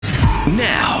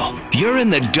Now, you're in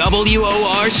the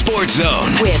WOR Sports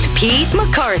Zone with Pete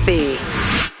McCarthy.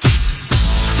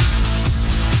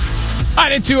 All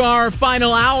right, into our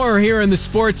final hour here in the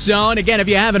Sports Zone. Again, if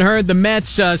you haven't heard, the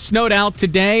Mets snowed out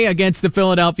today against the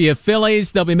Philadelphia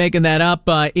Phillies. They'll be making that up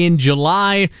in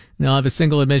July. They'll have a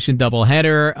single admission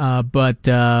doubleheader. But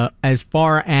as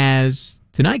far as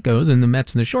tonight goes, and the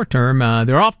Mets in the short term,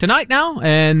 they're off tonight now,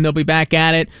 and they'll be back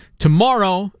at it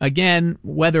tomorrow. Again,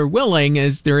 weather willing,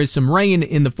 as there is some rain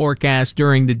in the forecast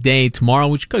during the day tomorrow,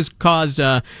 which could cause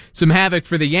some havoc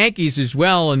for the Yankees as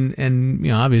well,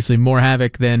 and obviously more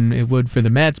havoc than it would for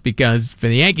the Mets, because for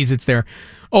the Yankees it's their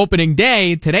opening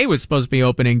day. Today was supposed to be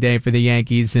opening day for the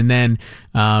Yankees, and then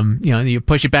you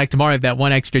push it back tomorrow, that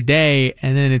one extra day,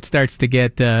 and then it starts to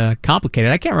get complicated.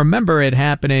 I can't remember it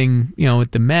happening, with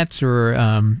the Mets or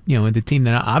with the team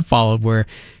that I've followed, where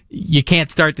you can't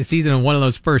start the season in one of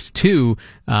those first two.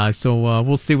 So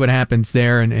we'll see what happens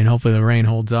there, and hopefully the rain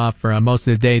holds off for most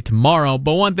of the day tomorrow.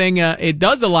 But one thing it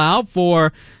does allow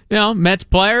for Mets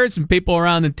players and people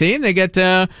around the team, they get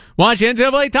to watch the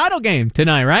NCAA title game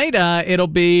tonight, right? It'll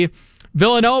be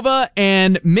Villanova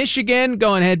and Michigan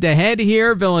going head-to-head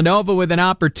here. Villanova with an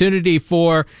opportunity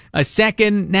for a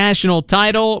second national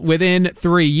title within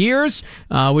 3 years,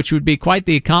 which would be quite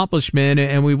the accomplishment.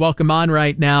 And we welcome on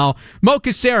right now Mo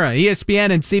Cassera,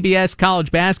 ESPN and CBS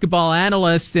college basketball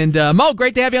analyst. And Mo,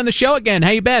 great to have you on the show again.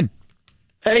 How you been?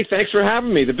 Hey, thanks for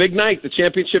having me. The big night, the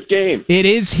championship game. It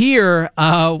is here.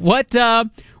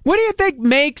 What do you think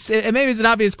makes, and maybe it's an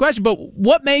obvious question, but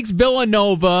what makes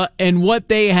Villanova and what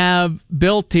they have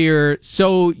built here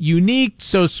so unique,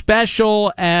 so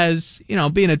special as,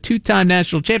 being a two-time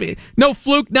national champion? No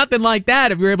fluke, nothing like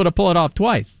that if you're able to pull it off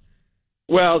twice.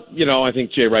 Well, I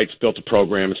think Jay Wright's built a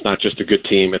program. It's not just a good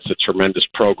team. It's a tremendous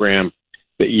program.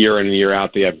 That year in and year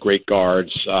out, they have great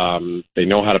guards. They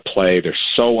know how to play. They're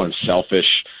so unselfish.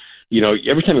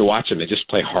 Every time you watch them, they just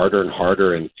play harder and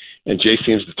harder, and Jay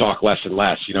seems to talk less and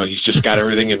less. He's just got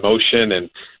everything in motion, and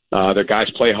their guys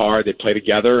play hard. They play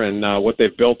together, and what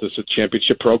they've built is a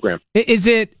championship program. Is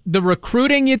it the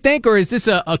recruiting, you think, or is this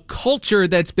a culture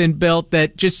that's been built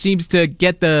that just seems to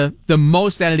get the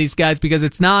most out of these guys, because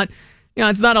it's not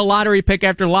a lottery pick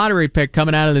after lottery pick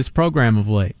coming out of this program of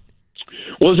late?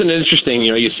 Well, isn't it interesting?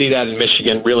 You see that in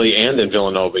Michigan, really, and in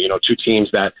Villanova. Two teams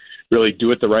that really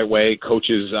do it the right way.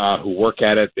 Coaches who work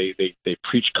at it. They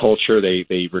preach culture.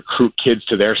 They recruit kids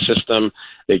to their system.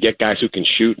 They get guys who can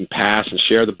shoot and pass and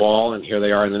share the ball. And here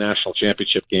they are in the national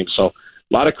championship game. So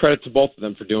a lot of credit to both of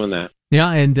them for doing that. Yeah,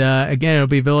 and again, it'll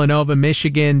be Villanova,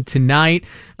 Michigan tonight.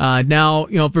 Now,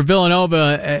 for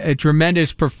Villanova, a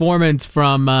tremendous performance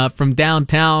from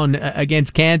downtown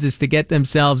against Kansas to get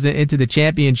themselves into the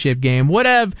championship game. What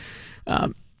have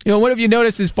you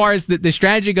noticed as far as the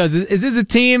strategy goes? Is this a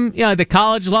team, at the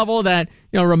college level that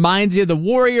reminds you of the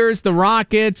Warriors, the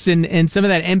Rockets, and some of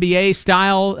that NBA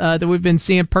style that we've been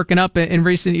seeing perking up in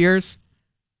recent years?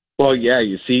 Well, yeah,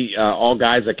 you see all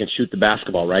guys that can shoot the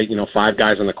basketball, right? 5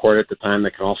 guys on the court at the time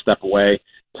that can all step away,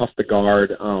 tough to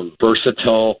guard,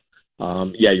 versatile.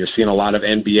 You're seeing a lot of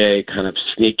NBA kind of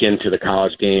sneak into the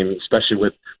college game, especially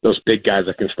with those big guys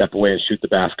that can step away and shoot the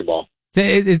basketball. So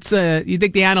it's you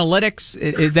think the analytics,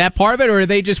 is that part of it, or are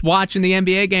they just watching the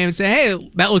NBA game and say,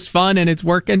 hey, that looks fun and it's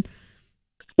working?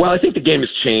 Well, I think the game has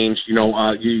changed.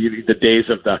 The days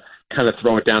of the kind of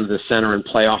throw it down to the center and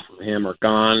play off of him are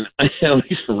gone, at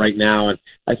least for right now. And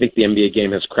I think the NBA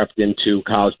game has crept into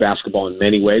college basketball in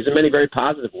many ways, in many very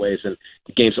positive ways. And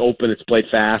the game's open, it's played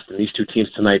fast, and these two teams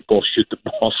tonight both shoot the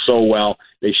ball so well.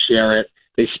 They share it.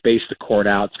 They space the court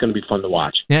out. It's going to be fun to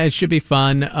watch. Yeah, it should be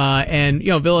fun. And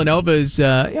Villanova's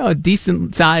a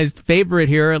decent-sized favorite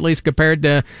here, at least compared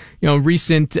to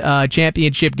recent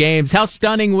championship games. How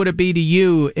stunning would it be to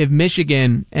you if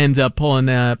Michigan ends up pulling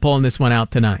this one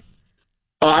out tonight?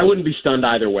 I wouldn't be stunned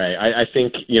either way. I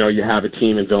think you have a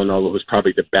team in Villanova who's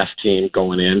probably the best team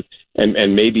going in,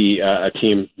 and maybe a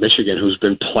team, Michigan, who's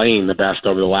been playing the best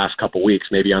over the last couple weeks,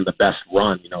 maybe on the best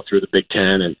run, through the Big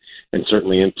Ten and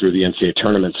certainly in through the NCAA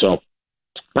tournament. So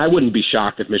I wouldn't be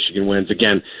shocked if Michigan wins.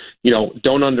 Again,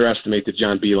 don't underestimate the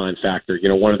John Beilein factor.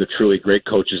 One of the truly great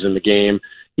coaches in the game.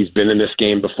 He's been in this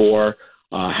game before.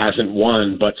 Hasn't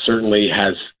won, but certainly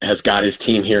has got his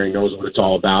team here and knows what it's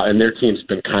all about. And their team's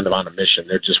been kind of on a mission.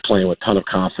 They're just playing with a ton of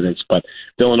confidence. But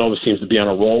Villanova seems to be on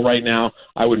a roll right now.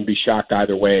 I wouldn't be shocked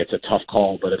either way. It's a tough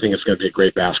call, but I think it's going to be a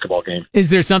great basketball game. Is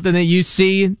there something that you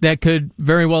see that could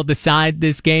very well decide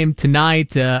this game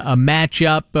tonight? A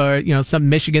matchup, or something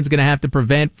Michigan's going to have to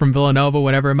prevent from Villanova,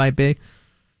 whatever it might be?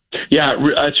 Yeah,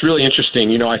 it's really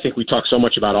interesting. I think we talk so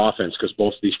much about offense because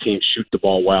both of these teams shoot the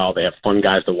ball well. They have fun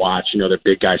guys to watch. Their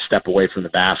big guys step away from the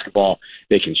basketball.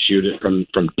 They can shoot it from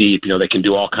deep. They can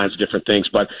do all kinds of different things.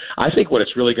 But I think what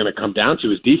it's really going to come down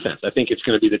to is defense. I think it's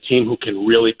going to be the team who can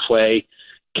really play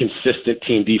consistent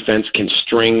team defense, can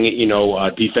string,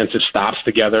 defensive stops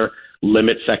together,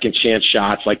 limit second chance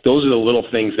shots. Like those are the little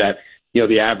things that,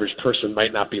 the average person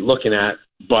might not be looking at.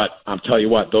 But I'll tell you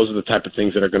what, those are the type of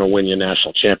things that are going to win you a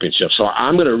national championship. So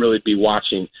I'm going to really be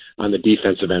watching on the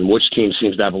defensive end. Which team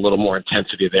seems to have a little more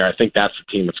intensity there? I think that's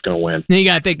the team that's going to win. You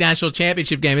got to think national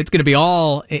championship game. It's going to be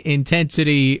all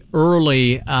intensity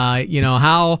early.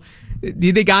 How do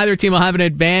you think either team will have an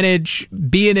advantage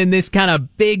being in this kind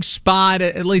of big spot?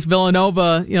 At least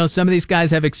Villanova, some of these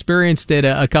guys have experienced it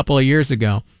a couple of years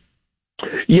ago.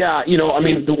 Yeah,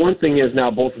 the one thing is now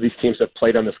both of these teams have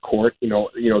played on this court.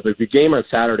 The game on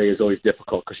Saturday is always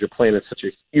difficult because you're playing in such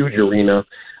a huge arena,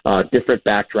 different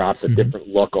backdrops, a different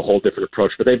look, a whole different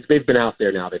approach. But they've been out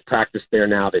there now. They've practiced there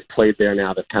now. They've played there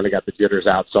now. They've kind of got the jitters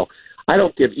out. So I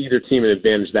don't give either team an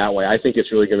advantage that way. I think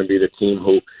it's really going to be the team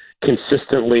who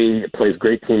consistently plays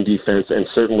great team defense and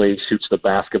certainly shoots the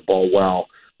basketball well.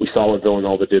 We saw what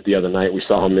Villanova did the other night. We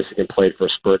saw how Michigan played for a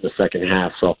spurt in the second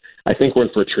half. So I think we're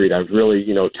in for a treat. I've really,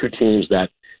 two teams that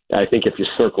I think if you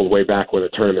circled way back when the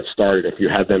tournament started, if you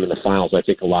had them in the finals, I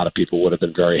think a lot of people would have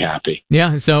been very happy.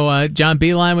 Yeah, so John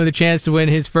Beilein with a chance to win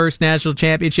his first national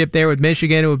championship there with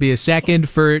Michigan. It would be a second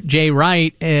for Jay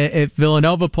Wright if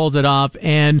Villanova pulls it off.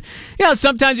 And,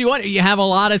 sometimes you have a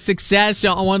lot of success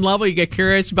on one level. You get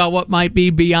curious about what might be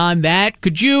beyond that.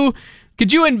 Could you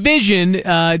envision,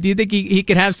 do you think he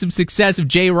could have some success if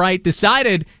Jay Wright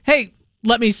decided, hey,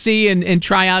 let me see and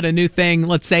try out a new thing,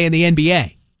 let's say in the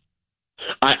NBA?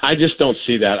 I just don't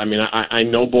see that. I mean, I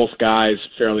know both guys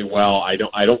fairly well. I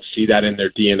don't see that in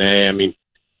their DNA. I mean,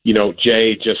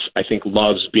 Jay just, I think,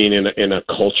 loves being in a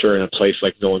culture, in a place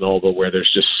like Villanova where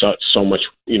there's just so much,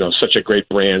 such a great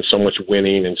brand, so much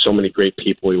winning, and so many great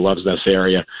people. He loves this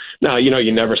area. Now,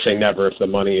 you never say never if the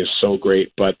money is so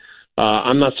great, but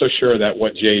I'm not so sure that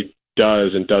what Jay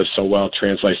does and does so well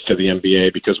translates to the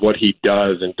NBA, because what he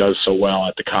does and does so well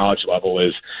at the college level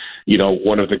is,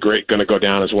 going to go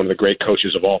down as one of the great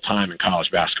coaches of all time in college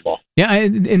basketball. Yeah,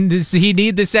 and does he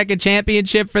need the second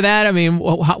championship for that? I mean,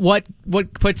 what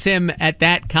puts him at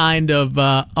that kind of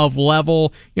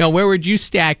level? Where would you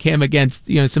stack him against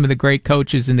some of the great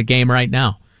coaches in the game right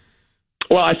now?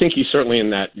 Well, I think he's certainly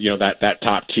in that that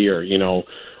top tier.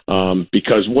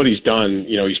 Because what he's done,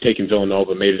 he's taken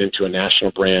Villanova, made it into a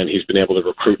national brand. He's been able to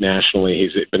recruit nationally.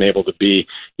 He's been able to be,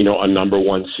 a number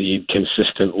one seed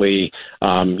consistently.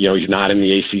 He's not in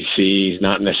the ACC. He's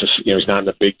not necessarily, he's not in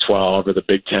the Big 12 or the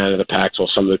Big 10 or the Pac-12,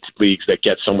 some of the leagues that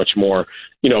get so much more,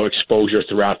 exposure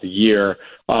throughout the year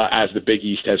as the Big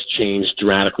East has changed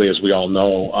dramatically, as we all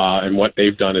know. And what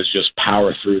they've done is just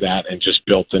power through that and just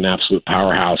built an absolute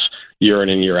powerhouse year in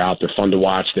and year out. They're fun to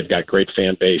watch. They've got great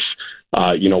fan base.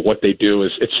 What they do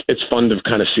is it's fun to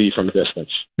kind of see from a distance.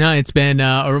 No, it's been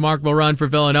a remarkable run for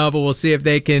Villanova. We'll see if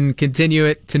they can continue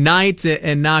it tonight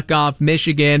and knock off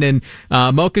Michigan. And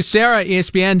Mo Cassera,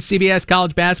 ESPN, CBS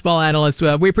college basketball analyst.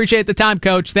 We appreciate the time,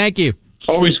 Coach. Thank you.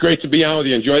 Always great to be on with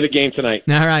you. Enjoy the game tonight.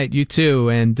 All right, you too.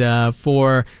 And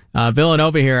for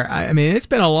Villanova here, I mean, it's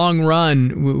been a long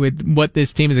run with what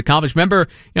this team has accomplished. Remember,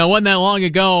 it wasn't that long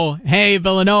ago, hey,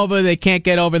 Villanova, they can't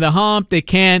get over the hump. They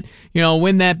can't,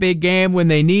 win that big game when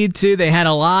they need to. They had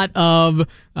a lot of,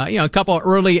 a couple of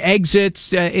early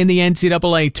exits in the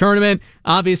NCAA tournament.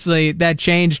 Obviously, that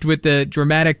changed with the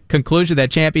dramatic conclusion of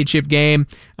that championship game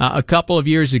a couple of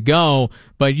years ago.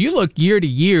 But you look year to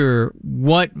year,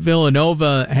 what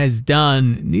Villanova has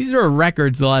done, these are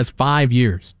records the last 5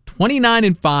 years.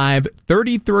 29-5,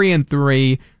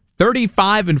 33-3,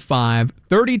 35-5,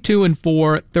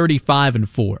 32-4,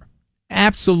 35-4.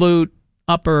 Absolute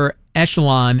upper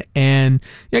echelon. And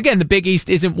again, the Big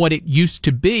East isn't what it used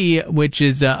to be, which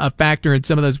is a factor in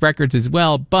some of those records as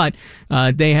well. But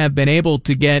they have been able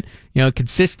to get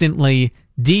consistently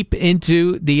deep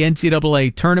into the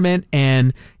NCAA tournament,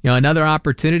 and another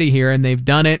opportunity here, and they've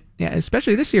done it,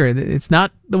 especially this year. It's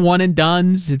not the one and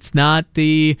dones. It's not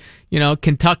the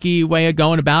Kentucky way of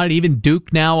going about it. Even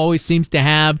Duke now always seems to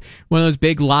have one of those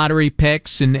big lottery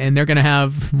picks, and they're going to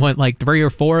have like 3 or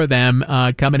 4 of them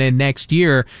coming in next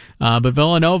year. But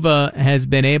Villanova has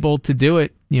been able to do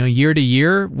it year to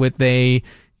year with a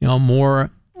more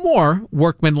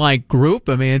workman-like group.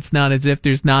 I mean, it's not as if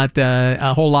there's not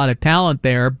a whole lot of talent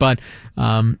there, but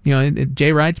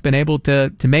Jay Wright's been able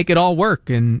to make it all work,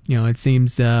 and it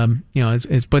seems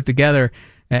has put together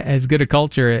as good a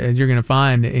culture as you're going to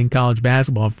find in college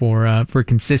basketball for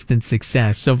consistent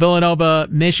success. So Villanova,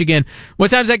 Michigan.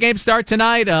 What time does that game start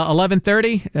tonight?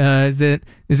 11:30.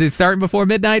 Is it starting before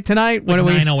midnight tonight? Like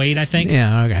 9:08, I think.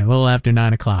 Yeah, okay, a little after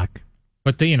 9:00.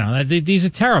 But these are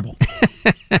terrible.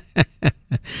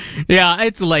 Yeah,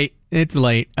 it's late. It's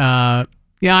late. Yeah,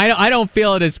 I don't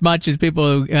feel it as much as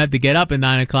people who have to get up at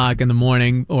 9:00 in the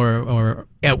morning or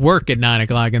at work at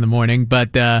 9:00 in the morning.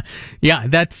 But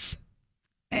yeah,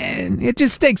 and it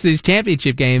just stinks. These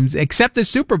championship games, except the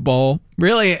Super Bowl,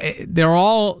 really, they're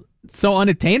all so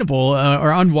unattainable or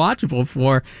unwatchable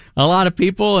for a lot of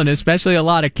people, and especially a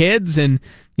lot of kids. And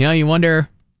you wonder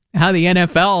how the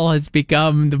NFL has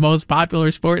become the most popular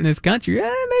sport in this country. Maybe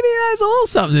it has a little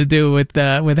something to do with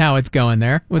how it's going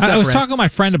there. I was talking to my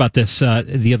friend about this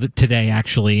today,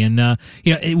 actually, and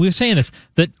we were saying this,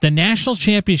 that the national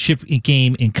championship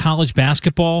game in college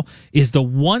basketball is the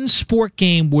one sport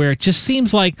game where it just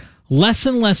seems like less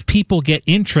and less people get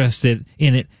interested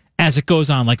in it as it goes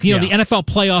on. Like, the NFL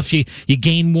playoffs, you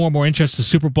gain more and more interest in the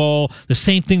Super Bowl, the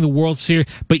same thing, the World Series,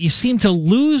 but you seem to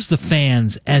lose the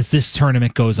fans as this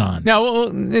tournament goes on. No,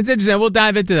 it's interesting. We'll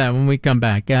dive into that when we come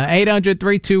back.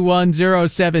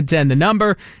 800-321-0710, the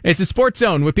number. It's the Sports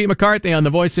Zone with Pete McCarthy on the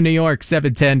Voice of New York,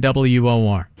 710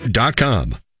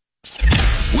 WOR.com.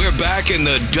 We're back in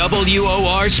the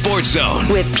WOR Sports Zone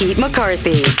with Pete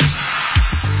McCarthy.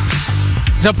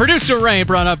 So producer Ray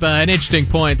brought up an interesting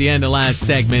point at the end of last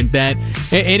segment that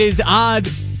it is odd.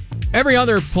 Every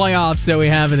other playoffs that we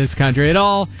have in this country, it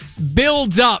all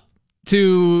builds up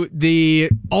to the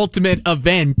ultimate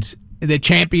event, the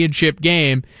championship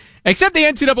game, except the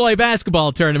NCAA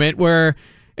basketball tournament, where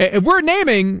we're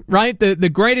naming, right, the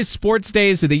greatest sports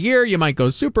days of the year. You might go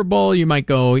Super Bowl, you might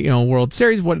go, World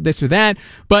Series, this or that,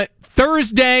 but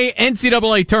Thursday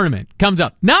NCAA tournament comes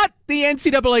up. Not the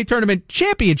NCAA tournament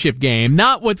championship game,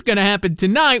 not what's going to happen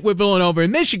tonight with Villanova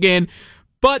and Michigan,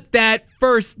 but that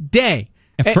first day.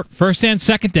 First and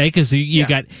second day, because you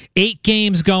got 8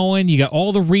 games going, you got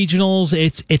all the regionals.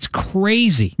 It's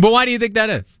crazy. But why do you think that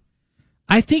is?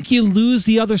 I think you lose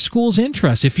the other school's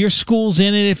interest. If your school's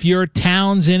in it, if your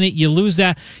town's in it, you lose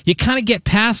that. You kind of get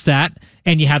past that,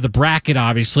 and you have the bracket,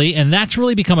 obviously, and that's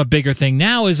really become a bigger thing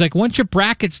now, is like once your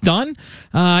bracket's done,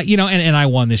 and I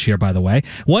won this year, by the way.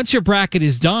 Once your bracket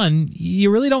is done,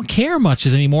 you really don't care much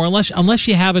anymore unless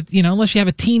you have a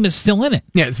team that's still in it.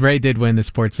 Yes, Ray did win the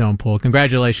Sports Zone pool.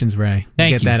 Congratulations, Ray.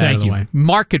 Thank you. Get that out of the way.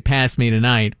 Mark could pass me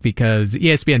tonight because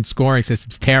ESPN scoring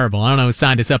system's terrible. I don't know who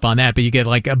signed us up on that, but you get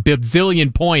like a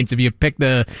bazillion points if you pick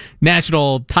the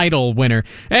national title winner.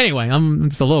 Anyway, I'm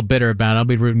just a little bitter about it. I'll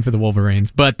be rooting for the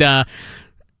Wolverines. But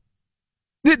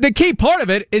the key part of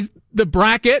it is the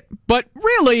bracket, but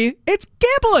really, it's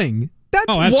gambling. That's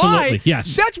absolutely.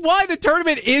 Yes. That's why the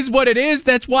tournament is what it is.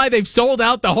 That's why they've sold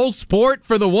out the whole sport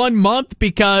for the 1 month,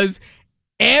 because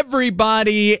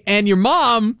everybody and your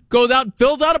mom goes out and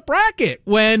fills out a bracket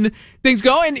when things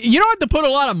go. And you don't have to put a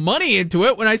lot of money into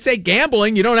it. When I say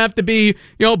gambling, you don't have to be,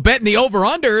 betting the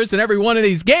over-unders in every one of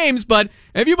these games. But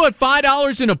if you put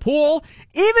 $5 in a pool,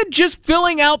 even just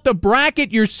filling out the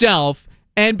bracket yourself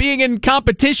and being in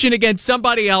competition against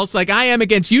somebody else, like I am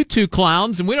against you two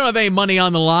clowns, and we don't have any money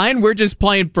on the line. We're just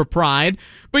playing for pride.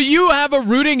 But you have a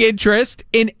rooting interest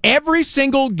in every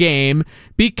single game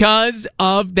because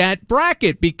of that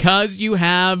bracket, because you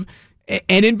have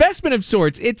an investment of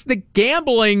sorts. It's the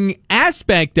gambling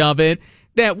aspect of it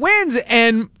that wins.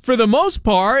 And for the most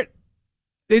part,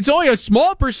 it's only a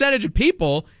small percentage of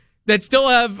people that still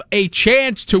have a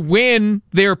chance to win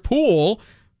their pool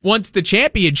once the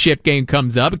championship game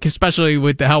comes up, especially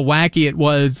with how wacky it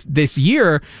was this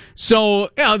year. So,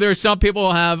 there's some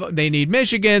people they need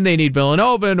Michigan, they need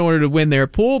Villanova in order to win their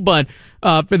pool, but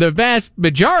for the vast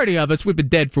majority of us, we've been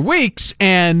dead for weeks,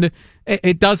 and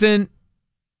it doesn't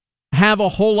have a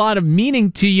whole lot of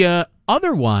meaning to you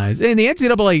otherwise. In the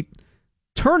NCAA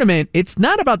tournament, it's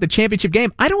not about the championship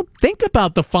game. I don't think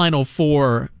about the Final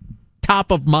Four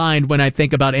top of mind when I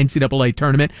think about NCAA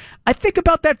tournament. I think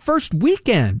about that first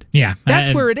weekend. Yeah.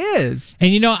 That's where it is.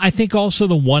 And, I think also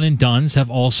the one and dones have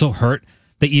also hurt,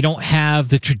 that you don't have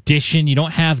the tradition. You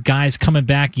don't have guys coming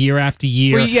back year after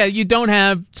year. Well, yeah, you don't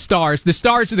have stars. The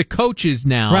stars are the coaches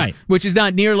now, right? Which is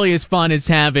not nearly as fun as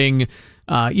having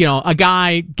a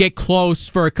guy get close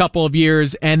for a couple of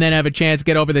years and then have a chance to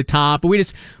get over the top.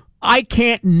 I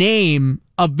can't name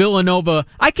a Villanova.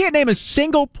 I can't name a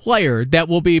single player that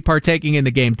will be partaking in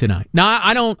the game tonight. Now,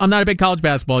 I'm not a big college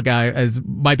basketball guy, as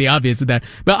might be obvious with that.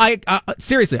 But I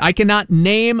seriously, I cannot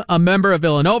name a member of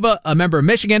Villanova, a member of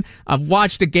Michigan. I've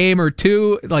watched a game or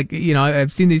two.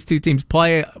 I've seen these two teams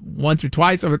play once or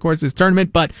twice over the course of this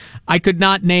tournament, but I could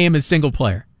not name a single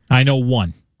player. I know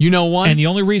one. You know one? And the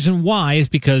only reason why is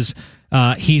because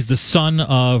he's the son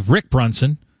of Rick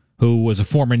Brunson, who was a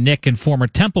former Knick and former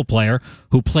Temple player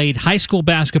who played high school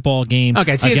basketball game.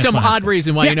 Okay, so there's some odd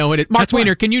reason why you know it. Mark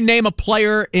Wiener, can you name a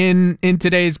player in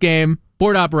today's game?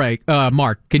 Board op break.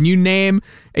 Mark, can you name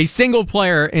a single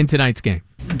player in tonight's game?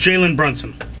 Jalen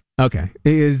Brunson. Okay.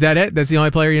 Is that it? That's the only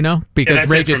player you know? Because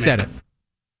Ray just said it.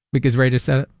 Because Ray just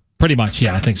said it? Pretty much,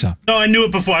 yeah, I think so. No, I knew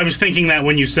it before. I was thinking that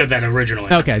when you said that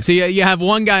originally. Okay, so you have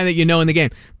one guy that you know in the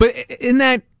game. But isn't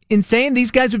that insane?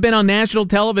 These guys have been on national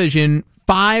television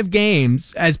 5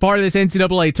 games as part of this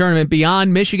NCAA tournament,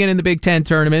 beyond Michigan in the Big Ten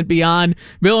tournament, beyond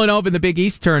Villanova in the Big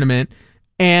East tournament.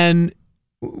 And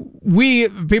we,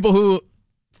 people who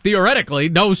theoretically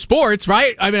know sports,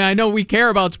 right? I mean, I know we care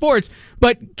about sports,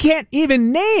 but can't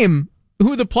even name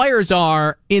who the players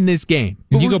are in this game.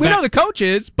 We know the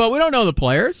coaches, but we don't know the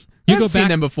players. You haven't seen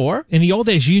them before. In the old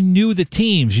days, you knew the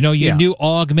teams. You knew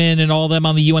Augman and all them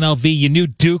on the UNLV. You knew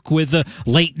Duke with the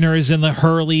Leitners and the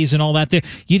Hurleys and all that. There,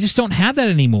 you just don't have that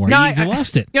anymore. No, you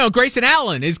lost it. Grayson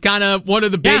Allen is kind of one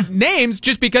of the big names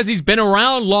just because he's been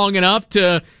around long enough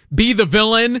to be the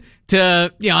villain,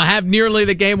 to have nearly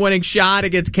the game-winning shot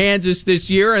against Kansas this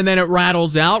year, and then it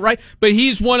rattles out, right? But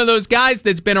he's one of those guys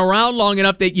that's been around long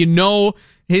enough that you know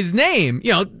his name.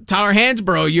 Tyler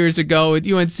Hansbrough years ago at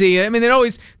UNC. I mean,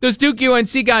 those Duke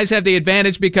UNC guys have the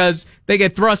advantage because they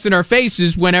get thrust in our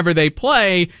faces whenever they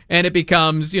play, and it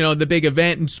becomes, the big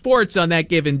event in sports on that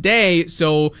given day.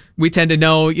 So we tend to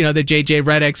know, the JJ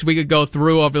Redicks. We could go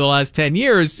through over the last 10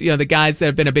 years, the guys that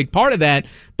have been a big part of that.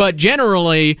 But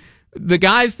generally, the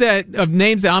guys of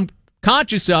names that I'm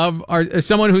conscious of are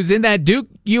someone who's in that Duke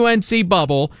UNC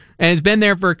bubble and has been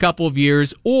there for a couple of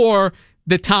years, or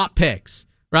the top picks.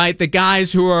 Right, the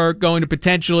guys who are going to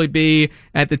potentially be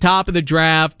at the top of the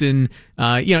draft, and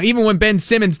even when Ben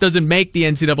Simmons doesn't make the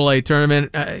NCAA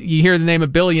tournament, you hear the name a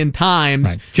billion times.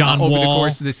 Right. John over Wall, the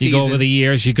course of the season. You go over the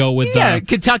years. You go with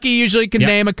Kentucky usually can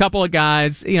name a couple of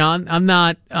guys. I'm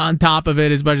not on top of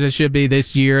it as much as I should be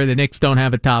this year. The Knicks don't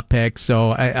have a top pick,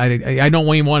 so I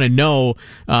don't even want to know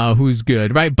who's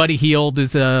good. Right, Buddy Hield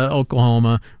is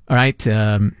Oklahoma. All right, do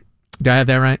I have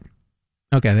that right?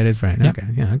 Okay, that is right. Yep. Okay,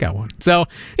 yeah, I got one. So,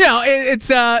 it's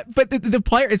but the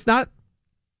player,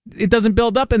 it doesn't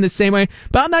build up in the same way.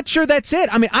 But I'm not sure that's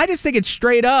it. I mean, I just think it's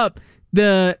straight up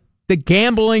the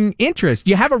gambling interest.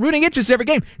 You have a rooting interest every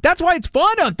game. That's why it's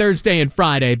fun on Thursday and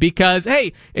Friday, because,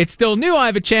 hey, it's still new. I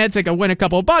have a chance. I can win a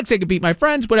couple of bucks. I can beat my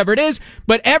friends, whatever it is.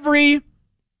 But every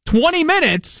 20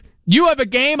 minutes, you have a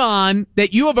game on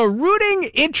that you have a rooting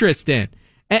interest in.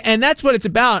 And that's what it's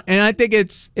about. And I think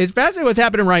it's fascinating what's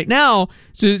happening right now.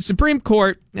 So the Supreme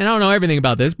Court, and I don't know everything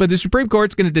about this, but the Supreme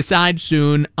Court's going to decide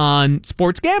soon on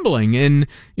sports gambling and,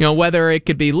 whether it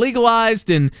could be legalized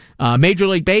in Major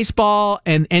League Baseball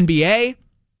and NBA.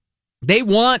 They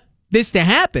want this to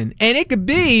happen. And it could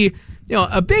be,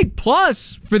 a big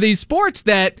plus for these sports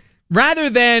that rather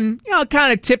than,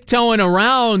 kind of tiptoeing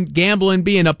around gambling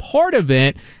being a part of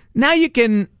it, now you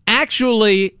can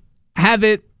actually have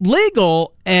it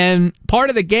legal and part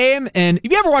of the game. And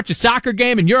if you ever watch a soccer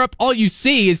game in Europe, all you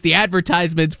see is the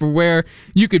advertisements for where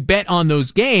you could bet on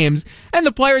those games. And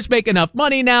the players make enough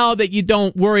money now that you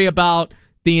don't worry about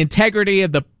the integrity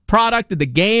of the product of the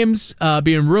games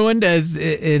being ruined as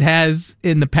it has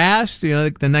in the past,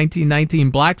 like the 1919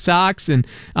 Black Sox. And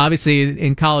obviously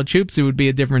in college hoops, it would be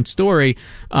a different story.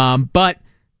 But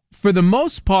for the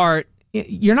most part,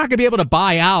 you're not going to be able to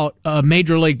buy out a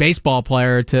Major League Baseball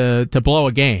player to blow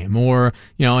a game, or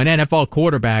an NFL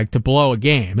quarterback to blow a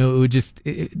game. It would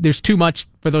there's too much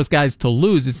for those guys to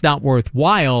lose. It's not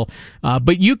worthwhile.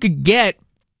 But you could get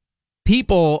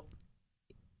people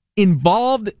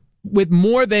involved with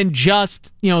more than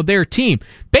just their team.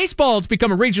 Baseball has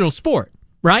become a regional sport,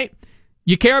 right?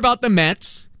 You care about the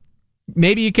Mets,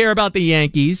 maybe you care about the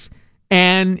Yankees.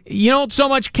 And you don't so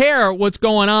much care what's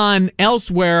going on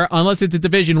elsewhere unless it's a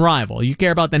division rival. You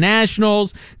care about the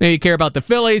Nationals, maybe you care about the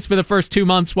Phillies for the first 2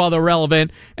 months while they're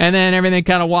relevant, and then everything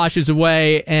kind of washes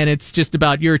away, and it's just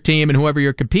about your team and whoever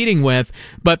you're competing with.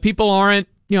 But people aren't,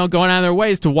 going out of their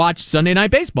ways to watch Sunday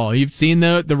Night Baseball. You've seen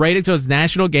the ratings of those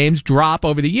national games drop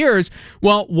over the years.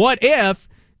 Well, what if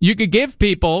you could give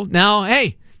people now,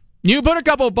 hey, you put a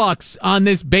couple of bucks on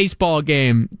this baseball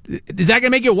game. Is that going to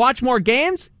make you watch more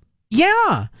games?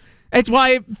 Yeah. It's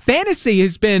why fantasy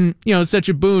has been, such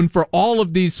a boon for all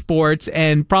of these sports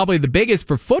and probably the biggest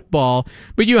for football.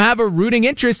 But you have a rooting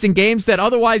interest in games that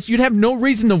otherwise you'd have no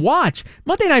reason to watch.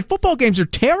 Monday Night Football games are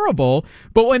terrible,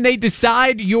 but when they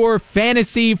decide your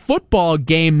fantasy football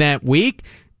game that week,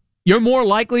 you're more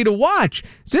likely to watch.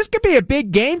 So this could be a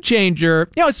big game changer,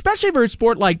 especially for a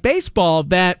sport like baseball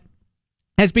that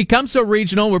has become so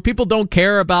regional where people don't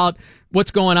care about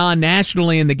what's going on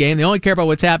nationally in the game. They only care about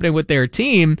what's happening with their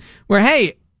team, where,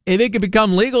 hey, if it could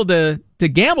become legal to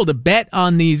gamble, to bet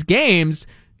on these games,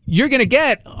 you're going to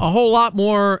get a whole lot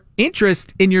more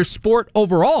interest in your sport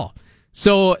overall.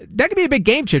 So that could be a big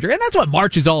game changer, and that's what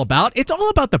March is all about. It's all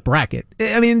about the bracket.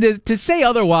 I mean, to say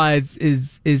otherwise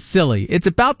is silly. It's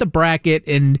about the bracket,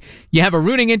 and you have a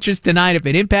rooting interest tonight if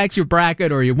it impacts your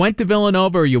bracket, or you went to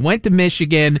Villanova, or you went to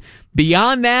Michigan.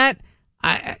 Beyond that,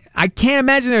 I can't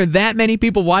imagine there are that many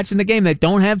people watching the game that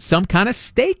don't have some kind of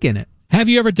stake in it. Have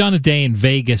you ever done a day in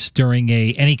Vegas during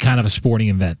any kind of a sporting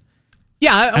event?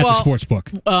 Yeah, at the sports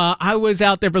book. I was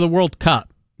out there for the World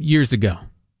Cup years ago.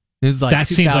 It was like that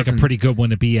seems like a pretty good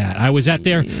one to be at. I was at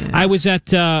there. Yeah. I was at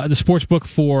the sports book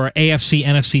for AFC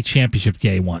NFC Championship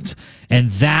Day once,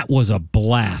 and that was a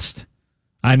blast.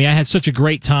 I mean, I had such a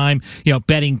great time,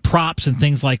 betting props and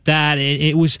things like that.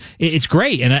 It's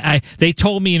great. And they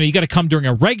told me, you got to come during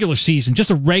a regular season.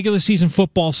 Just a regular season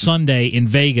football Sunday in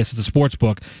Vegas at the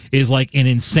sportsbook is like an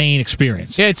insane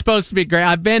experience. Yeah, it's supposed to be great.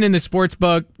 I've been in the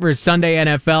sportsbook for Sunday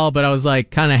NFL, but I was like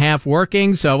kind of half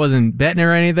working, so I wasn't betting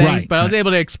or anything. Right, but I was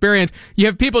able to experience. You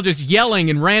have people just yelling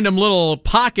in random little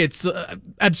pockets,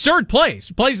 absurd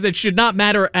plays that should not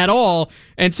matter at all,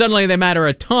 and suddenly they matter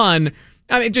a ton.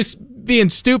 I mean, just being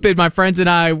stupid, my friends and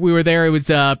I, we were there. It was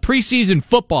preseason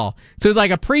football. So it was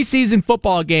like a preseason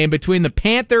football game between the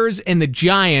Panthers and the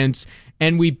Giants,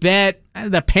 and we bet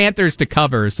the Panthers to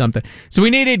cover or something. So we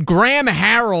needed Graham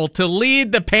Harrell to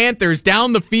lead the Panthers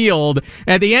down the field.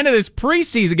 At the end of this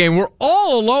preseason game, we're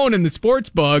all alone in the sports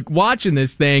book watching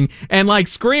this thing and like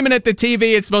screaming at the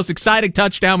TV. It's the most exciting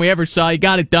touchdown we ever saw. He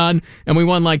got it done, and we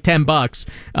won like $10.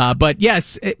 But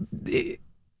yes,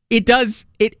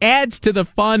 it adds to the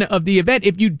fun of the event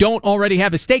if you don't already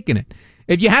have a stake in it.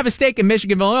 If you have a stake in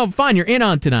Michigan, Villanova, fine, you're in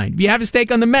on tonight. If you have a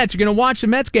stake on the Mets, you're going to watch the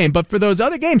Mets game. But for those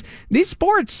other games, these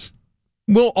sports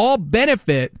will all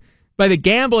benefit by the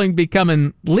gambling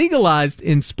becoming legalized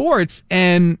in sports.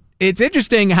 And it's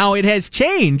interesting how it has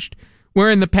changed,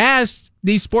 where in the past,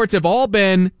 these sports have all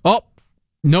been,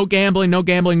 no gambling, no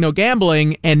gambling, no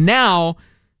gambling. And now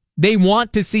they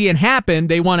want to see it happen.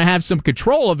 They want to have some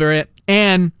control over it.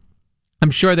 And I'm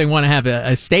sure they want to have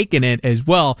a stake in it as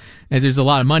well, as there's a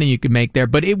lot of money you could make there.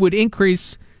 But it would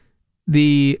increase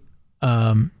the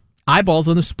eyeballs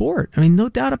on the sport. I mean, no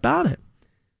doubt about it.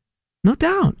 No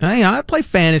doubt. I play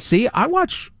fantasy. I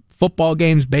watch football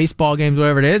games, baseball games,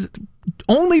 whatever it is,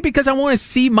 only because I want to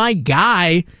see my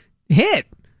guy hit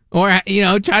or,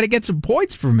 try to get some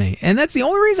points for me. And that's the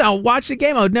only reason I'll watch the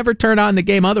game. I would never turn on the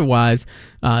game otherwise.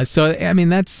 So, I mean,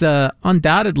 that's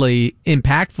undoubtedly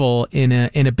impactful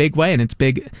in a big way, and it's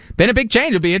been a big change.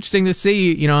 It'll be interesting to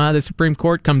see, how the Supreme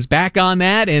Court comes back on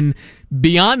that, and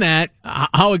beyond that,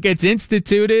 how it gets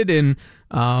instituted, and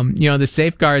the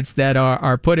safeguards that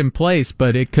are put in place.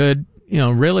 But it could,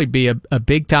 really be a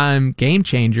big time game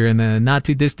changer in the not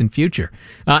too distant future.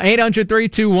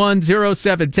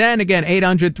 800-321-0710. Again,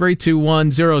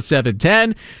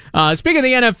 800-321-0710. Speaking of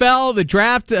the NFL, the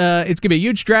draft, it's going to be a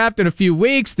huge draft in a few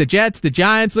weeks. The Jets, the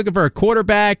Giants looking for a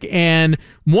quarterback, and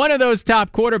one of those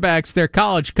top quarterbacks, their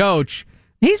college coach,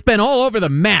 he's been all over the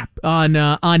map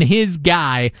on his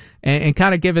guy and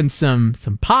kind of giving some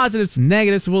positives, some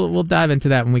negatives. We'll dive into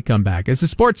that when we come back. It's the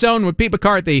Sports Zone with Pete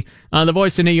McCarthy on the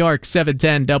Voice of New York,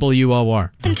 710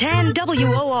 WOR. 710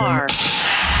 WOR.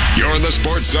 You're in the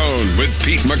Sports Zone with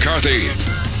Pete McCarthy.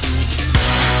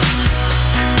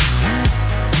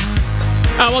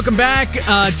 Welcome back.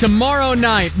 Tomorrow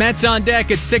night, Mets on deck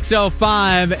at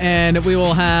 6:05, and we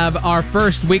will have our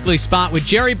first weekly spot with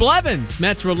Jerry Blevins,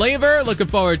 Mets reliever. Looking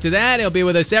forward to that. He'll be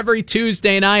with us every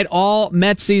Tuesday night, all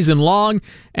Mets season long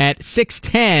at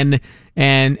 6:10.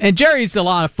 And Jerry's a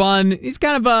lot of fun. He's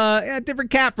kind of a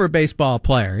different cat for a baseball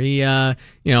player. He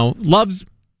loves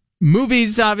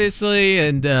movies, obviously,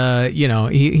 and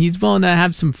he's willing to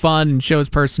have some fun and show his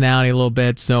personality a little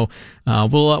bit. So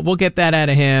we'll get that out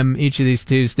of him each of these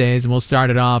Tuesdays, and we'll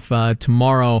start it off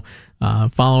tomorrow,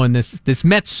 following this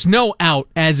Mets snow out,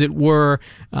 as it were,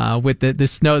 with the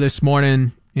snow this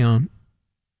morning.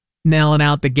 Nailing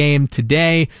out the game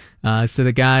today. So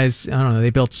the guys, I don't know,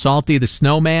 they built Salty the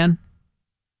Snowman.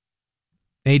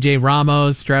 A.J.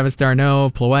 Ramos, Travis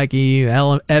Darno, Plawecki,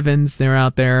 Evans, they're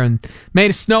out there and made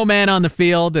a snowman on the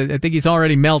field. I think he's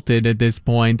already melted at this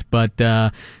point, but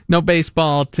no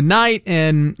baseball tonight,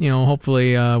 and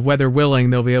hopefully, weather willing,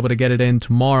 they'll be able to get it in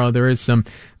tomorrow. There is some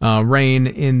rain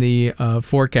in the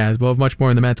forecast. We'll have much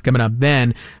more in the Mets coming up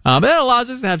then. But that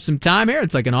allows us to have some time here.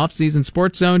 It's like an off-season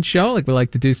Sports Zone show, like we like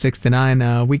to do 6 to 9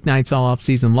 weeknights all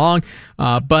off-season long.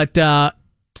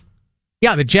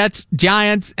 Yeah, the Jets,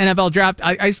 Giants, NFL draft.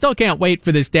 I still can't wait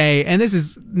for this day. And this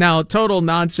is now total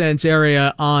nonsense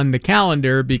area on the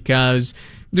calendar because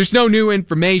there's no new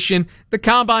information. The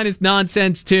combine is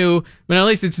nonsense too, but at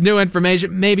least it's new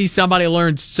information. Maybe somebody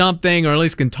learned something or at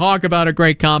least can talk about a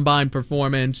great combine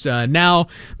performance. Now,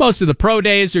 most of the pro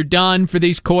days are done for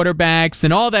these quarterbacks,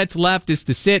 and all that's left is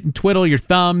to sit and twiddle your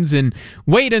thumbs and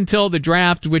wait until the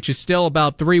draft, which is still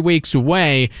about 3 weeks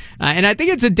away. And I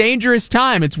think it's a dangerous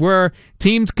time. It's where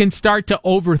teams can start to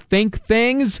overthink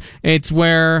things. It's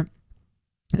where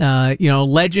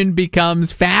legend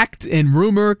becomes fact and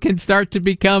rumor can start to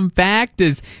become fact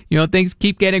as, things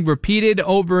keep getting repeated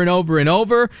over and over and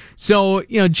over. So,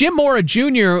 Jim Mora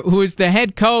Jr., who is the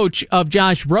head coach of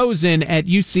Josh Rosen at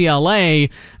UCLA,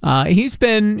 he's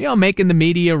been, making the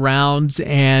media rounds,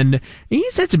 and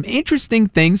he's had some interesting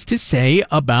things to say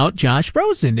about Josh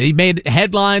Rosen. He made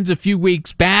headlines a few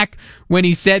weeks back when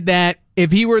he said that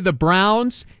if he were the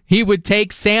Browns, he would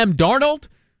take Sam Darnold,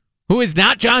 who is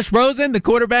not Josh Rosen, the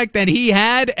quarterback that he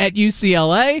had at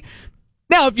UCLA.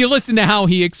 Now, if you listen to how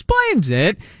he explains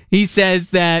it, he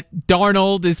says that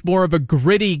Darnold is more of a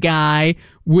gritty guy,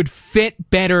 would fit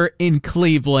better in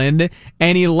Cleveland,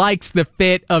 and he likes the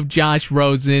fit of Josh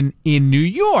Rosen in New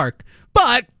York.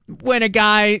 But when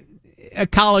a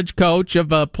college coach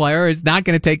of a player is not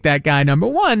going to take that guy number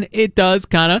one, it does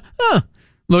kind of,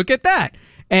 look at that.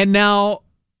 And now,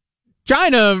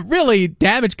 trying to really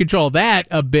damage control that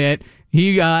a bit,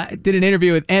 he did an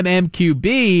interview with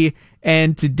MMQB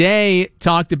and today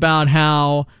talked about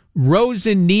how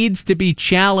Rosen needs to be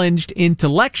challenged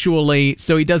intellectually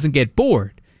so he doesn't get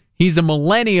bored. He's a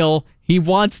millennial. He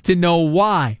wants to know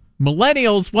why.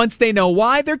 Millennials, once they know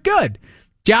why, they're good.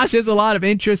 Josh has a lot of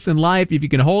interests in life. If you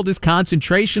can hold his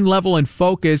concentration level and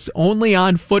focus only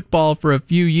on football for a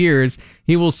few years,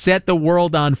 he will set the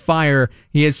world on fire.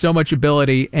 He has so much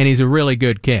ability, and he's a really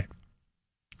good kid.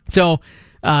 So,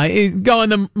 going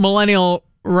the millennial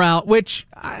route, which,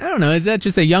 I don't know, is that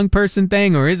just a young person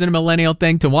thing, or is it a millennial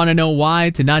thing to want to know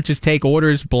why, to not just take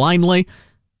orders blindly?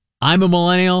 I'm a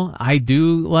millennial. I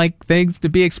do like things to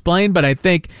be explained, but I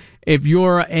think if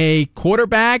you're a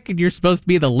quarterback and you're supposed to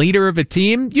be the leader of a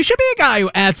team, you should be a guy who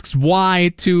asks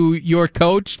why to your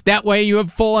coach. That way you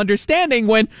have full understanding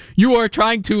when you are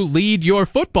trying to lead your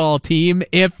football team.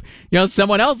 If,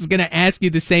 someone else is going to ask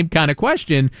you the same kind of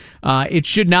question, it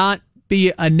should not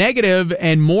be a negative.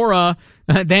 And Mora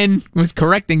then was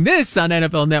correcting this on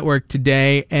NFL Network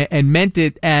today and meant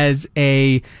it as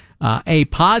a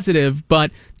positive.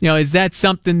 But, is that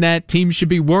something that teams should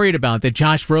be worried about, that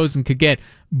Josh Rosen could get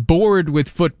bored with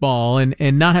football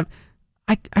and not have...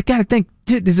 I got to think,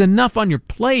 dude, there's enough on your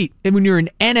plate, and when you're an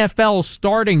NFL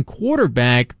starting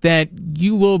quarterback, that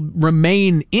you will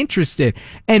remain interested.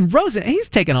 And Rosen, he's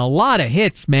taken a lot of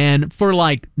hits, man, for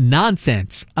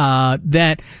nonsense.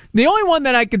 That the only one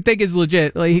that I can think is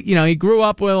legit. He grew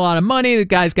up with a lot of money. The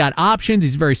guy's got options.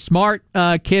 He's a very smart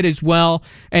kid as well,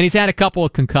 and he's had a couple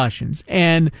of concussions.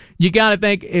 And you got to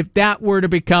think, if that were to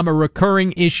become a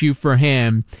recurring issue for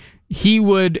him, he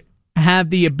would have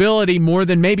the ability more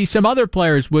than maybe some other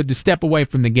players would to step away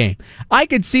from the game. I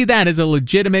could see that as a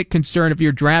legitimate concern if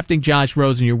you're drafting Josh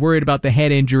Rosen. You're worried about the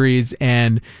head injuries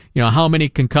and, how many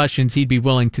concussions he'd be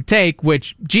willing to take,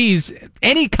 which, geez,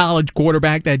 any college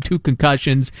quarterback that had 2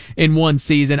 concussions in one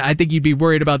season, I think you'd be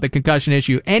worried about the concussion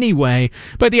issue anyway.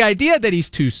 But the idea that he's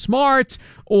too smart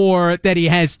or that he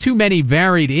has too many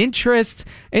varied interests,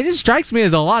 it just strikes me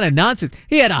as a lot of nonsense.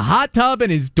 He had a hot tub in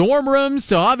his dorm room,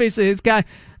 so obviously this guy...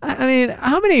 I mean,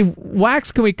 how many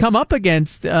whacks can we come up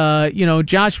against,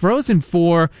 Josh Rosen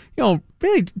for,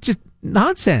 really just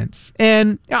nonsense?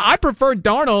 And I prefer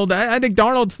Darnold. I think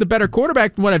Darnold's the better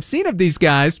quarterback from what I've seen of these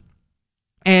guys.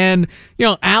 And,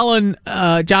 Josh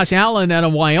Allen out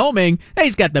of Wyoming,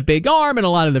 he's got the big arm and a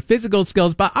lot of the physical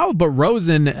skills, but I would put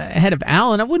Rosen ahead of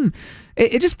Allen. I wouldn't,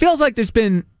 it just feels like there's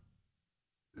been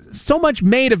so much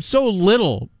made of so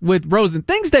little with Rosen.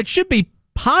 Things that should be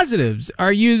positives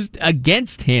are used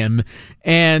against him,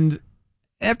 and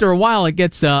after a while it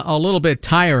gets a little bit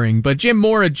tiring. But Jim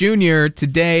Mora Jr.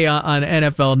 today on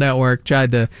NFL Network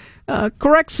tried to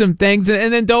correct some things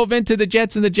and then dove into the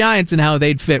Jets and the Giants and how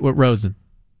they'd fit with Rosen.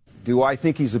 Do I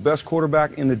think he's the best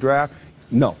quarterback in the draft?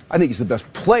 No. I think he's the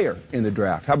best player in the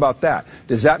draft. How about that?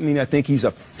 Does that mean I think he's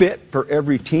a fit for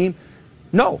every team?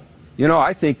 No.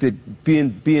 I think that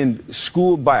being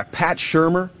schooled by a Pat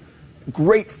Shurmur,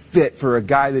 great fit for a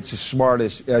guy that's as smart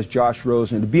as Josh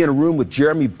Rosen. To be in a room with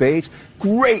Jeremy Bates,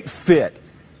 great fit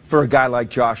for a guy like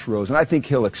Josh Rosen. I think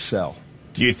he'll excel.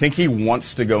 Do you think he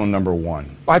wants to go number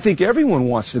one? I think everyone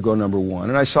wants to go number one.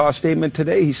 And I saw a statement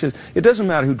today. He says, it doesn't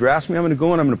matter who drafts me. I'm going to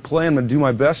go and I'm going to play. I'm going to do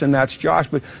my best. And that's Josh.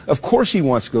 But of course he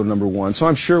wants to go number one. So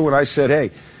I'm sure when I said,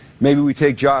 hey, maybe we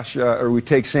take Josh or we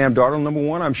take Sam Darnold number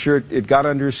one, I'm sure it got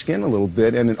under his skin a little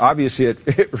bit. And obviously it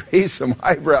raised some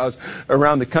eyebrows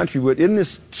around the country. But in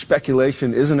this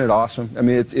speculation, isn't it awesome? I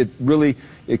mean, it really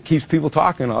keeps people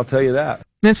talking, I'll tell you that.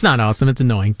 It's not awesome. It's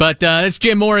annoying. But it's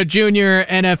Jim Mora Jr.,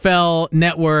 NFL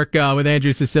Network with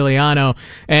Andrew Siciliano.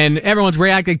 And everyone's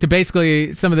reacting to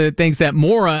basically some of the things that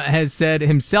Mora has said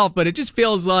himself. But it just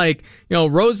feels like,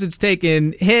 Rosen's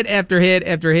taken hit after hit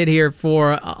after hit here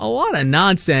for a lot of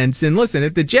nonsense. And listen,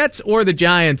 if the Jets or the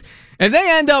Giants, if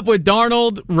they end up with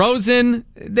Darnold, Rosen,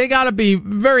 they got to be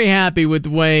very happy with the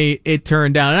way it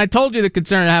turned out. And I told you the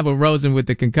concern I have with Rosen with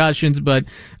the concussions. But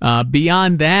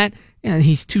beyond that,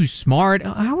 he's too smart.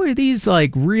 How are these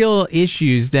real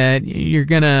issues that you're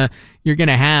gonna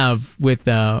have with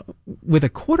a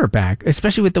quarterback,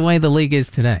 especially with the way the league is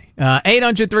today?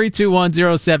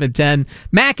 800-321-0710.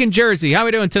 Mac in Jersey. How are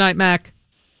we doing tonight, Mac?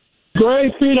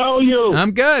 Great, Pete. How are you?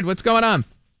 I'm good. What's going on?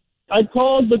 I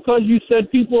called because you said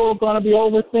people are going to be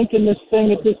overthinking this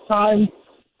thing at this time,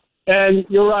 and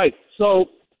you're right. So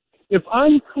if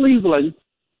I'm Cleveland,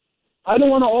 I don't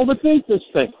want to overthink this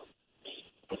thing.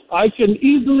 I can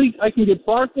get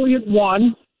Barkley at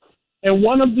 1 and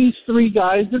one of these three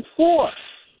guys at 4.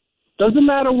 Doesn't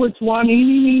matter which one,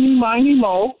 eeny, meeny, miny,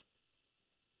 mo.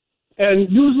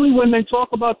 And usually when they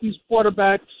talk about these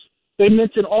quarterbacks, they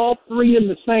mention all three in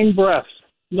the same breath.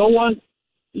 No one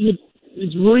is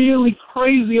really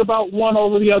crazy about one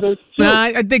over the other. No,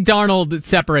 I think Darnold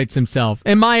separates himself.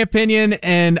 In my opinion,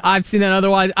 and I've seen that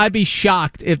otherwise, I'd be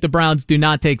shocked if the Browns do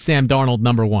not take Sam Darnold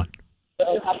number 1.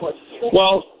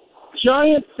 Well,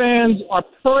 Giant fans are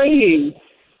praying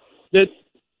that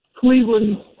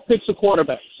Cleveland picks a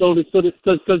quarterback,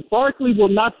 because Barkley will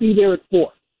not be there at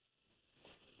 4.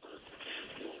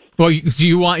 Well,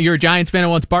 you're a Giants fan who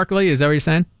wants Barkley? Is that what you're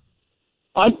saying?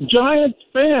 I'm Giants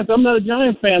fans. I'm not a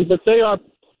Giant fan, but they are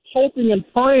hoping and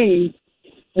praying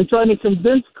and trying to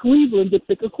convince Cleveland to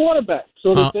pick a quarterback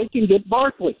so that they can get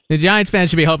Barkley. The Giants fans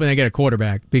should be hoping they get a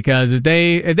quarterback, because if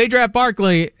they draft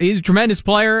Barkley, he's a tremendous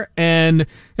player, and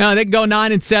they can go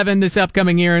 9-7 this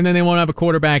upcoming year, and then they won't have a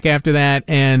quarterback after that,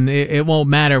 and it won't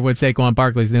matter what Saquon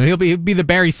Barkley's doing. He'll be the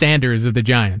Barry Sanders of the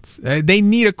Giants. They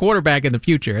need a quarterback in the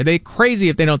future. Are they crazy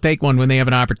if they don't take one when they have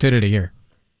an opportunity here?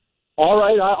 All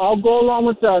right, I'll go along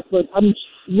with that, but I'm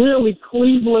really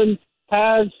Cleveland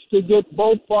has to get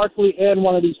both Barkley and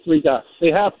one of these three guys.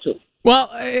 They have to. Well,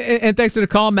 and thanks for the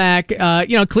call, Mac.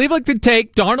 Cleveland could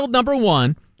take Darnold number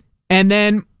 1, and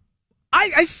then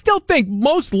I still think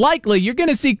most likely you're going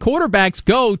to see quarterbacks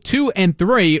go 2 and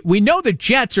 3. We know the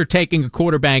Jets are taking a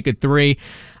quarterback at 3.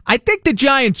 I think the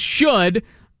Giants should.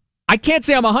 I can't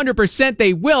say I'm 100%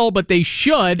 they will, but they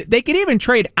should. They could even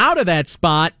trade out of that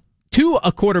spot to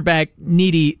a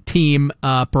quarterback-needy team,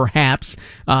 perhaps,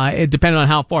 depending on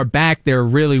how far back they're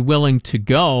really willing to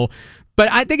go. But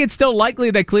I think it's still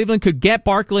likely that Cleveland could get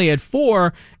Barkley at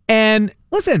 4. And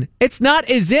listen, it's not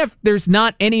as if there's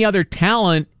not any other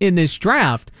talent in this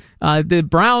draft. The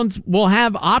Browns will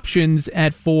have options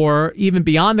at 4, even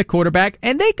beyond the quarterback,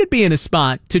 and they could be in a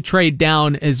spot to trade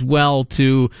down as well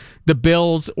to the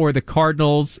Bills or the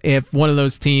Cardinals if one of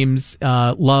those teams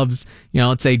loves,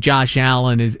 let's say Josh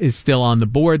Allen is still on the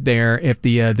board there if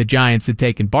the Giants had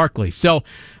taken Barkley. So,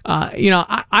 I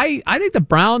think the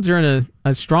Browns are in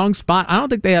a strong spot. I don't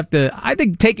think they have to. I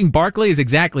think taking Barkley is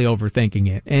exactly overthinking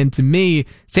it. And to me,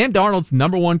 Sam Darnold's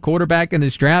number 1 quarterback in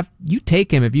this draft. You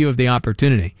take him if you have the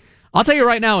opportunity. I'll tell you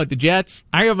right now, with the Jets,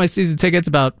 I got my season tickets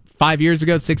about 6 years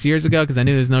ago, because I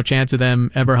knew there's no chance of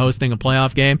them ever hosting a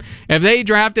playoff game. If they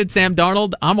drafted Sam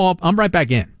Darnold, I'm right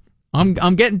back in. I'm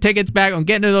getting tickets back. I'm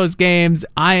getting to those games.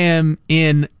 I am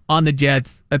in on the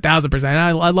Jets 1,000%.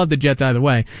 I love the Jets either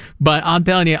way, but I'm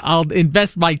telling you, I'll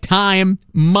invest my time,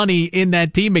 money in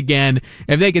that team again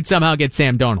if they could somehow get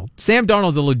Sam Darnold. Sam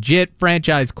Darnold's a legit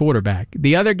franchise quarterback.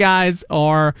 The other guys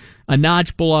are a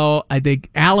notch below. I think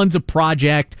Allen's a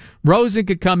project. Rosen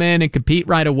could come in and compete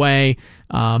right away,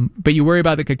 but you worry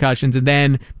about the concussions. And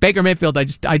then Baker Mayfield,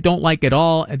 I don't like at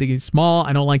all. I think he's small.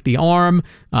 I don't like the arm.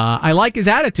 I like his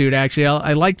attitude, actually.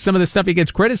 I like some of the stuff he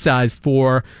gets criticized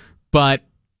for, but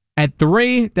At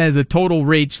 3, that is a total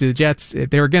reach. The Jets, if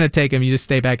they were going to take him, you just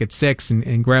stay back at 6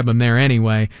 and grab him there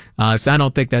anyway. So I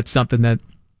don't think that's something that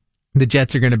the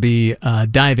Jets are going to be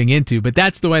diving into. But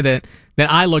that's the way that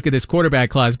I look at this quarterback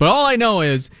class. But all I know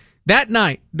is that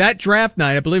night, that draft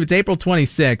night, I believe it's April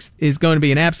 26th, is going to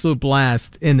be an absolute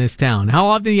blast in this town. How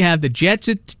often do you have the Jets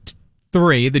at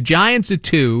 3, the Giants at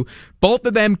 2? Both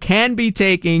of them can be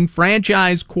taking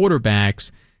franchise quarterbacks.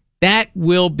 That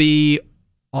will be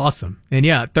awesome. And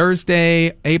yeah,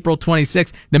 Thursday, April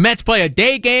 26th. The Mets play a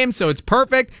day game, so it's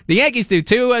perfect. The Yankees do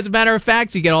too, as a matter of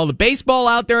fact. So you get all the baseball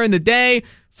out there in the day.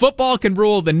 Football can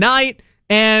rule the night.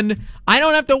 And I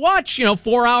don't have to watch,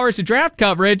 4 hours of draft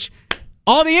coverage.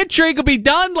 All the intrigue will be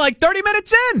done like 30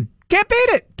 minutes in. Can't beat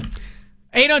it.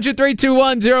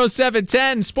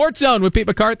 800-321-0710. Sports Zone with Pete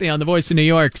McCarthy on the Voice of New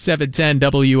York, 710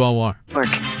 WOR.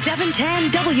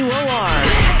 710 WOR.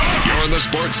 You're in the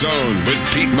Sports Zone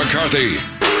with Pete McCarthy.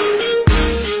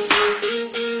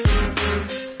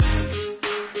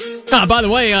 By the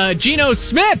way, Geno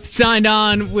Smith signed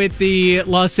on with the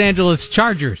Los Angeles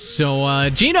Chargers. So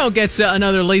Geno gets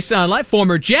another lease on life.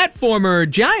 Former Jet, former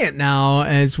Giant now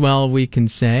as well, we can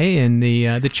say. And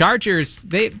the Chargers,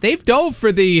 they've dove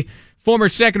for the former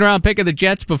second-round pick of the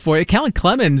Jets before. Kellen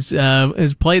Clemens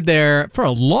has played there for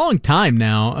a long time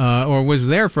now, or was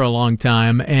there for a long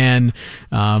time. And,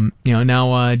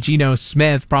 now Geno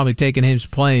Smith probably taking his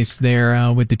place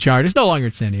there with the Chargers. No longer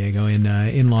in San Diego,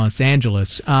 in Los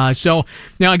Angeles. So,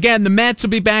 now again, the Mets will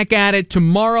be back at it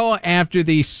tomorrow after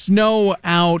the snow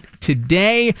out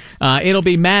today. It'll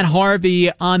be Matt Harvey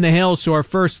on the hill. So our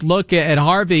first look at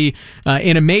Harvey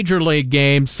in a major league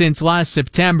game since last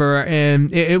September.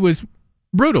 And it was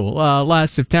brutal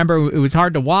last September. It was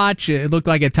hard to watch. It looked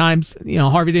like at times,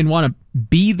 Harvey didn't want to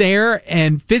be there,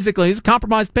 and physically he's a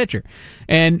compromised pitcher.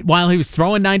 And while he was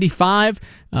throwing 95,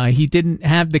 he didn't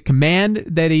have the command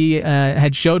that he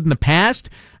had showed in the past.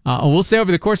 We'll say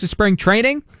over the course of spring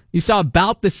training, you saw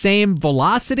about the same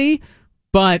velocity,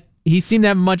 but he seemed to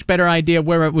have a much better idea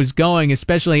where it was going,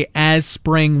 especially as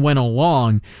spring went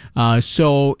along.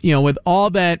 So, with all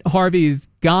that Harvey's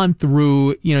gone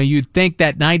through, you'd think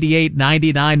that 98,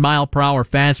 99 mile per hour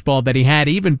fastball that he had,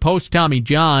 even post Tommy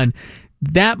John,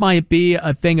 that might be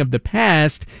a thing of the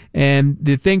past. And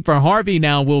the thing for Harvey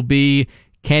now will be,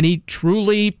 can he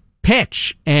truly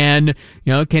pitch? And,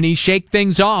 can he shake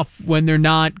things off when they're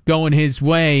not going his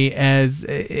way, as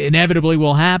inevitably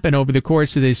will happen over the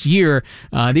course of this year?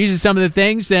 These are some of the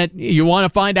things that you want to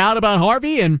find out about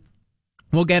Harvey, and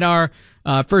we'll get our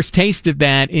first taste of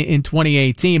that in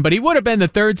 2018. But he would have been the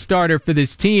third starter for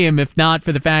this team if not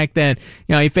for the fact that,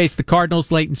 he faced the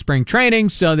Cardinals late in spring training,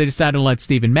 so they decided to let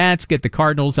Steven Matz get the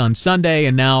Cardinals on Sunday,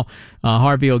 and now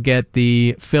Harvey will get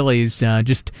the Phillies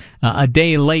just a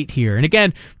day late here. And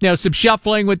again, some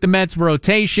shuffling with the Mets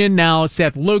rotation. Now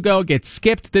Seth Lugo gets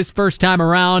skipped this first time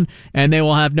around, and they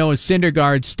will have Noah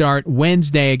Syndergaard start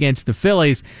Wednesday against the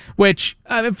Phillies, which,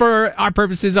 for our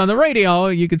purposes on the radio,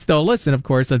 you can still listen, of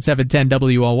course, on 710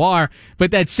 WOR.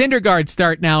 But that Syndergaard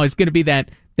start now is going to be that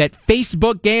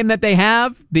Facebook game that they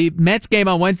have. The Mets game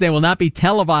on Wednesday will not be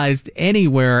televised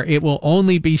anywhere. It will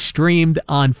only be streamed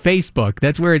on Facebook.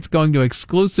 That's where it's going to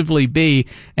exclusively be.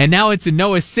 And now it's a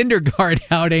Noah Syndergaard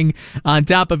outing on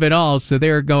top of it all. So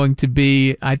there are going to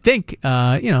be, I think,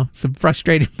 some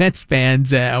frustrated Mets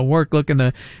fans at work looking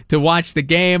to watch the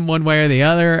game one way or the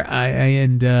other.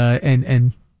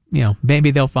 And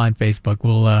maybe they'll find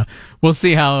Facebook. We'll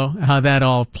see how that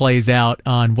all plays out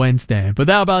on Wednesday. But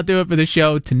that'll about do it for the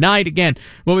show tonight. Again,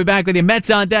 we'll be back with you. Mets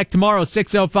on deck tomorrow,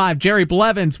 6:05. Jerry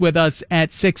Blevins with us at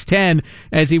 6:10,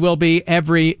 as he will be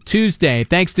every Tuesday.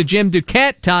 Thanks to Jim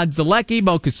Duquette, Todd Zalecki,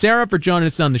 Mo Cassera for joining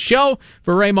us on the show.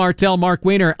 For Ray Martell, Mark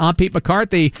Wiener, I'm Pete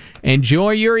McCarthy.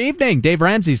 Enjoy your evening. Dave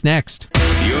Ramsey's next.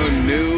 Your new